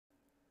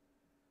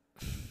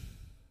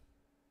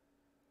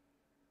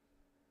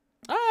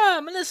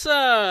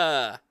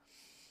Melissa!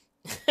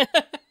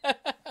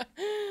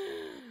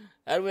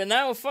 And we're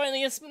now fighting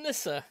against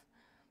Melissa,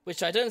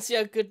 which I don't see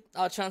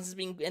our chances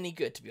being any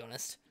good, to be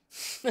honest.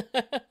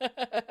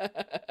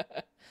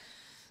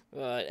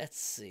 Right, let's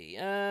see.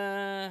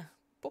 Boop.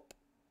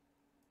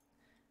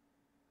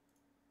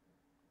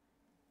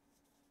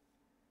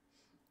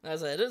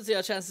 As I don't see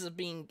our chances of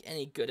being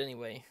any good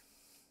anyway.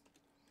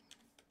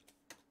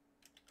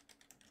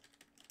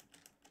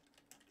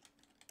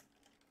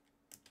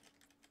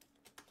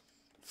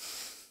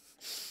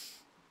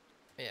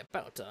 Yeah,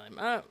 battle time.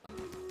 Oh,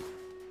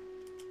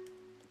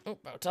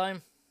 battle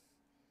time.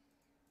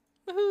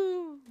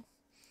 Woohoo!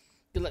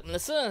 Good luck,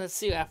 Melissa. Let's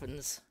see what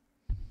happens.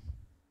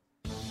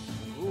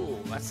 Ooh,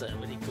 that's a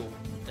really cool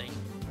thing.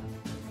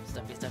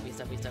 Stabby, stabby,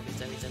 stabby, stabby,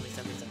 stabby, stabby,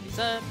 stabby, stabby,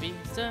 stabby,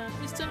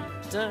 stabby,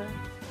 stabby,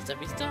 stabby, stabby,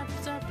 stabby,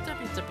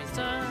 stabby,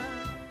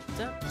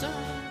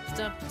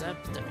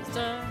 stabby,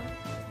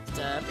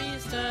 stabby,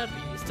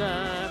 stabby,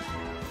 stab.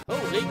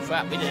 Holy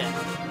crap, we did it!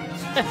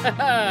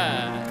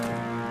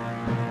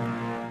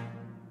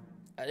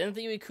 I didn't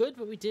think we could,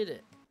 but we did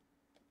it.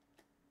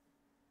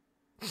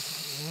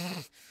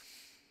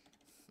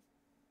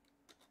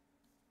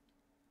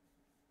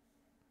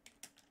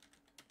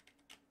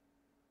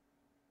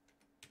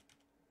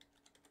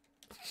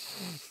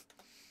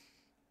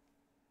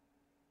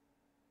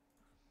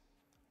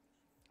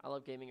 I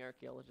love gaming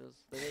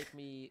archaeologists. They make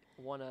me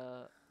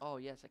wanna. Oh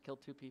yes, I killed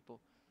 2 people.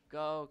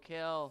 Go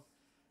kill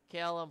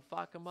them,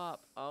 fuck them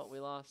up. Oh, we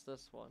lost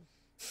this one.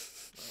 Oh.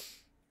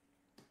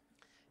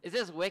 Is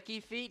this wiki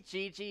feet?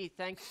 GG.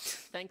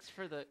 Thanks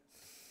for the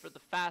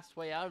fast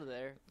way out of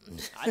there.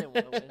 I didn't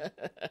want to win.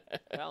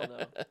 Hell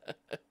no.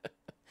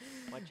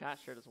 My chat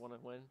sure doesn't want to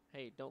win.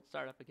 Hey, don't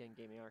start up again,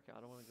 gaming archaeologist.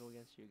 I don't want to go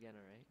against you again,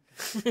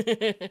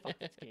 alright? Fuck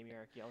this gaming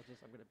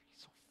archaeologist. I'm gonna be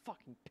so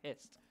fucking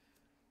pissed.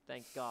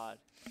 Thank God.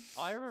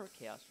 Oh, I remember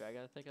Chaos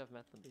Dragon. I think I've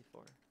met them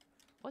before.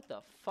 What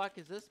the fuck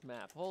is this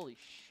map? Holy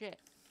shit.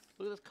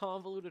 Look at this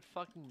convoluted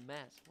fucking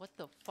mess. What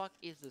the fuck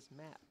is this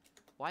map?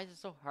 Why is it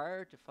so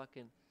hard to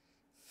fucking...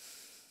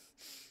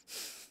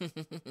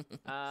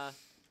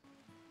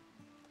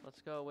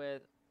 Let's go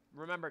with...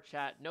 Remember,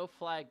 chat, no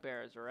flag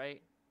bearers,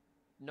 alright?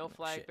 No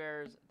flag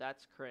bearers,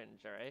 that's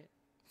cringe, alright?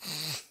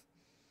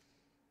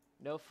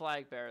 No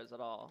flag bearers at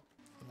all.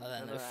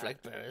 No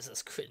flag bearers,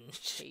 that's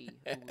cringe. Hey,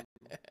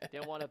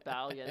 didn't want to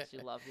bow against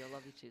you, love you. I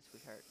love you too,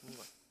 sweetheart.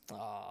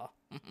 Aww.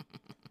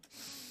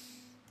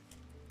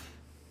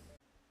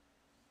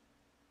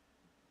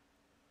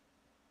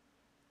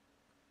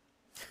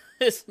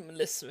 It's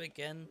Melissa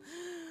again.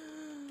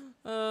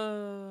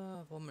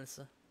 Poor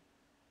Melissa.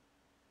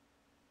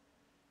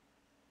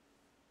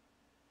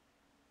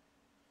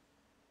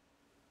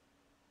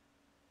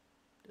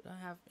 Did I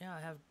have... Yeah,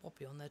 I have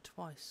Whoppy on there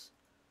twice.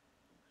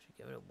 I should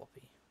get rid of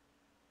Whoppy.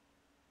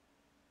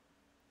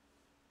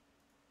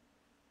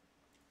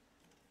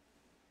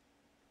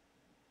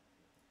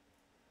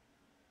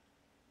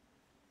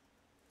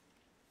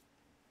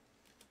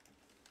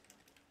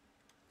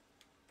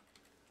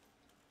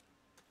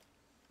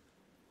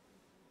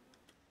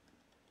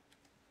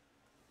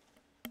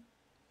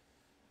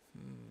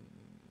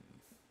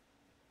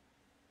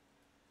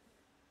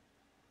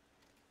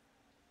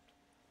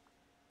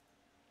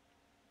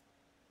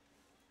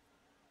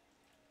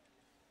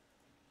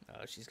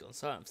 Oh, she's gone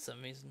silent for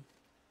some reason.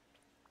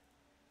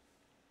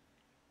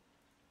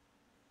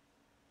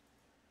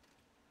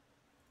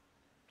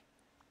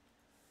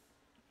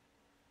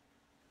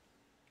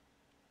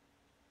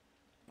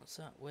 What's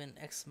that? Win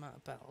X amount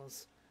of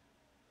battles.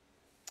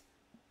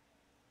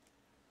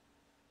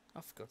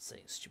 Oh, for God's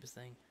sake, stupid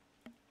thing.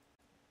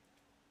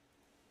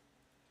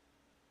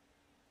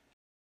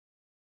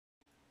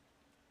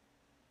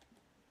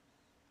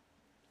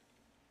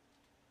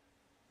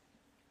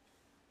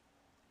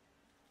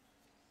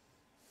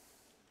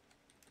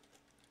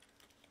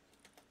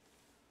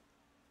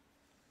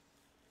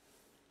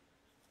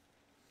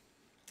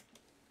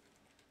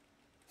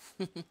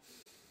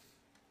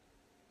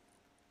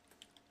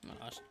 No,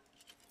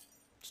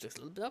 she looks a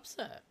little bit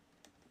upset.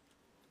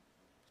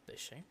 It's a bit of a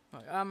shame.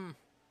 Right,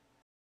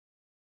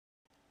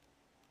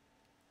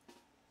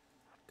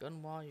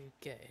 gun while you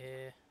get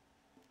here.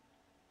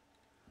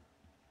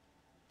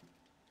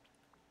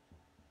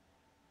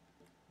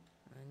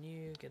 And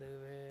you get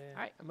over here.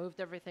 Alright, I moved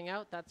everything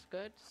out. That's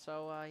good.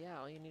 So, yeah,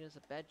 all you need is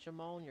a bed,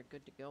 Jamal, and you're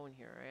good to go in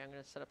here. Alright, I'm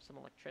going to set up some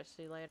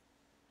electricity later.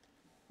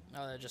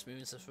 Oh, they're just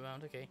moving stuff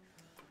around. Okay.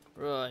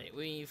 Right,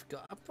 we've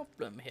got a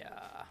problem here.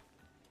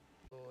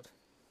 Lord.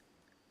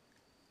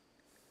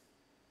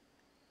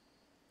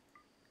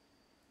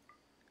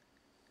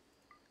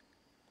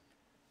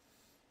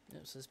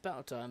 Yep, so it's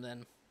battle time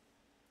then.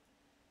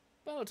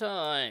 Battle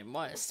time!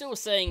 Why, it's still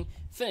saying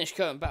finish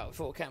current battle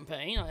before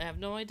campaign. I have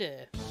no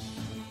idea.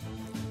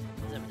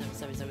 Stab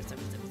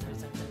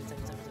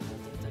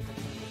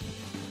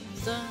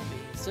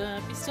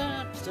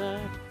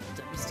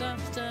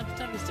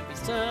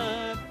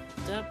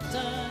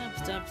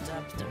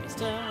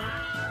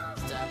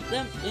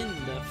them in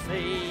the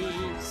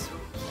face.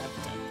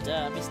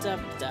 Stab, stab, stab,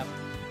 stab.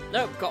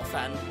 Nope, got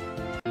fan.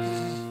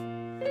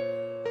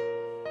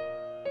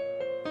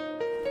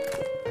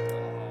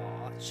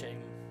 Oh,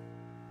 shame.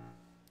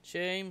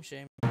 Shame,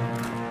 shame.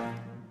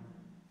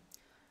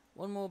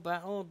 One more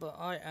battle, but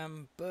I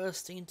am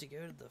bursting to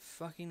go to the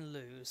fucking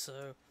loo,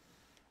 so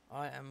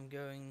I am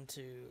going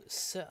to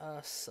set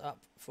us up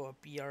for a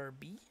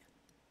BRB.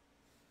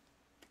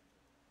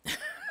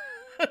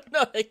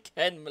 Not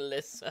again,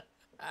 Melissa.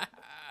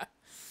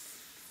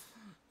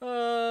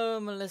 Oh,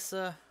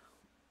 Melissa.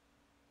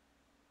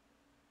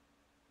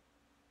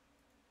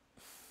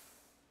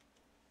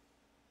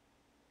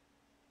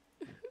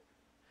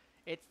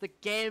 It's the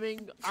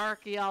gaming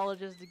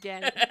archaeologist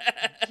again.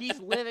 He's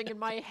living in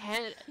my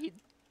head.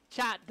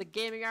 Chat, the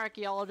gaming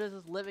archaeologist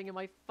is living in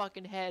my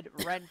fucking head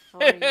rent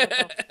free. What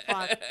the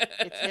fuck?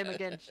 It's him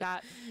again,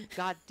 chat.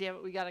 God damn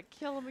it, we gotta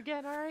kill him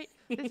again, alright?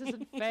 This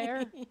isn't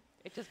fair.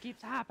 It just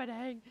keeps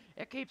happening.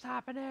 It keeps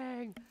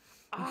happening.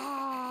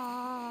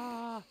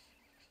 Ah!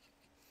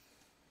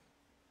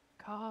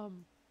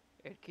 Come.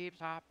 It keeps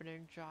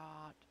happening,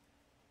 chat.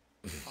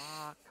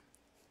 Fuck.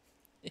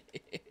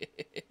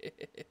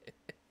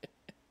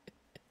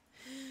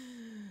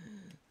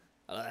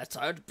 I don't have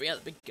time to bring out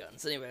the big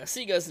guns. Anyway, I'll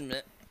see you guys in a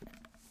minute.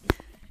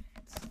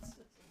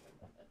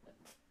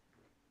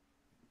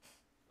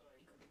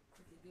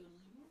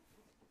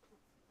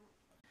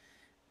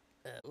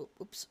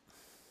 Oops.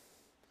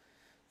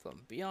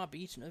 From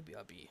BRB to no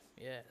BRB.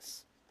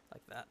 Yes.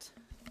 Like that.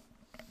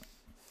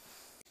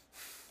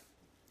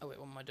 Oh wait,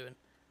 what am I doing?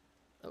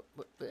 Oh,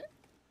 what?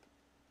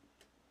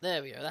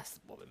 There we go. That's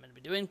what we're meant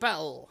to be doing.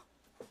 Battle!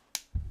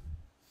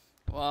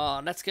 Come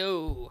on, let's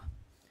go!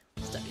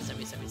 Stabby,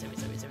 stabby, stabby, stabby,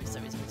 stabby, stabby,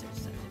 stabby, stabby, stabby,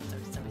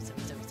 stabby, stabby, stabby,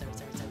 stabby, stabby,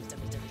 stabby,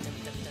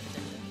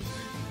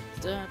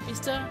 stabby,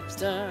 stab,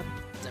 stab,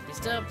 stabby,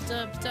 stab,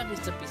 stab, stabby,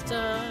 stabby,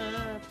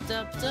 stab,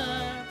 stab,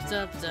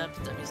 stab, stab,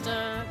 stabby,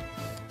 stab,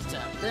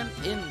 stab them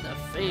in the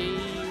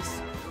face.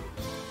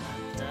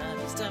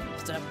 Stabby, stab,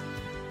 stab,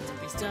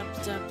 stabby, stab,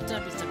 stab,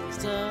 stabby, stabby,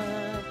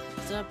 stab,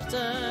 stab,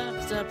 stab,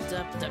 stab,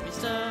 stab, stabby,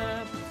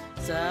 stab,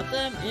 stab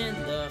them in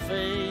the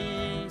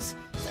face.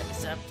 Stabby,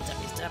 stab,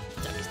 stabby, stab,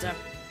 stabby, stab.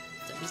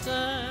 Stabby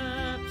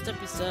stab,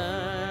 stabby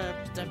stab,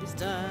 stabby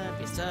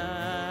stabby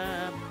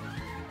stab,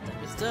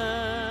 stabby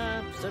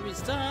stab, stabby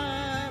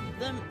stab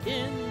them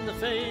in the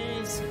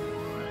face.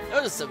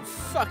 Those are some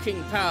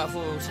fucking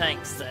powerful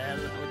tanks there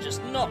that were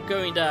just not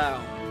going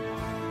down.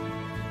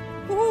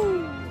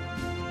 Woohoo!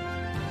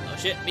 Oh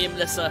shit, me and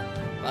Melissa.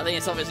 I think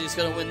it's obvious who's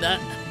gonna win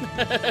that.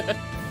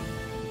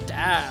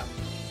 Damn.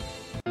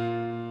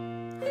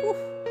 Whew.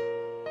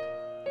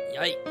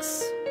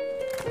 Yikes.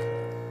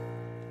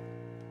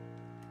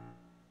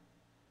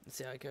 Let's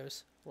see how it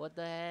goes. What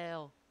the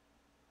hell?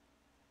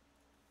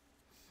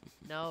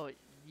 No,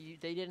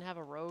 they didn't have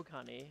a rogue,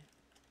 honey.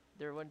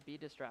 There wouldn't be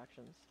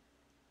distractions.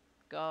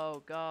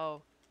 Go,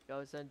 go.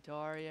 Go,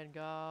 Centaurian,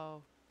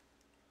 go.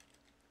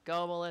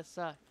 Go,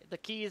 Melissa. The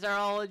keys are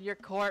all in your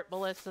court,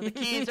 Melissa. The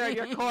keys are in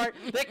your court.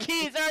 The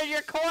keys are in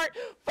your court.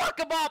 Fuck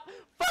them up.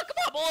 Fuck them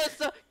up,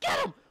 Melissa.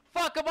 Get them.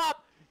 Fuck them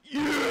up.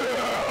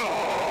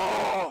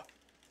 Yeah!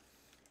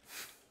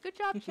 Good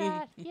job,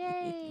 chat.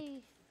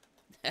 Yay.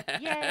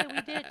 Yay,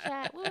 we did it,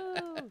 chat.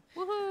 Woo!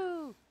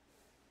 Woohoo!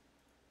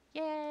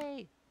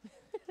 Yay!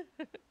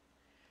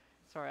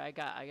 Sorry, I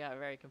got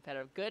very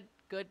competitive. Good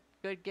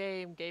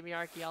game, gaming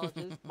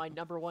archaeologist. My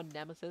 #1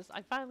 nemesis.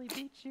 I finally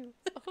beat you.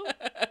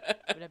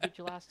 I mean, I beat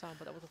you last time,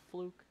 but that was a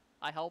fluke.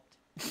 I helped.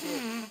 You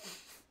did.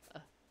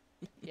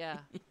 Yeah.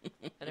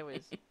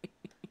 Anyways.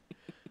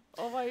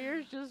 Oh, my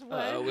ears just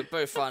went. Oh, we're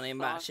both finally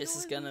matched. This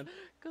is gonna.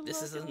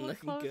 This isn't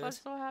looking close. good. I'm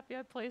so happy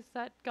I placed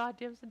that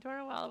goddamn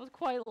Centaurian. Wow, that was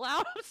quite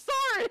loud. I'm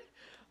sorry.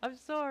 I'm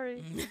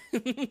sorry.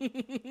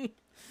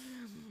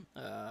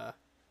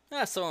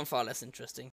 That's someone far less interesting.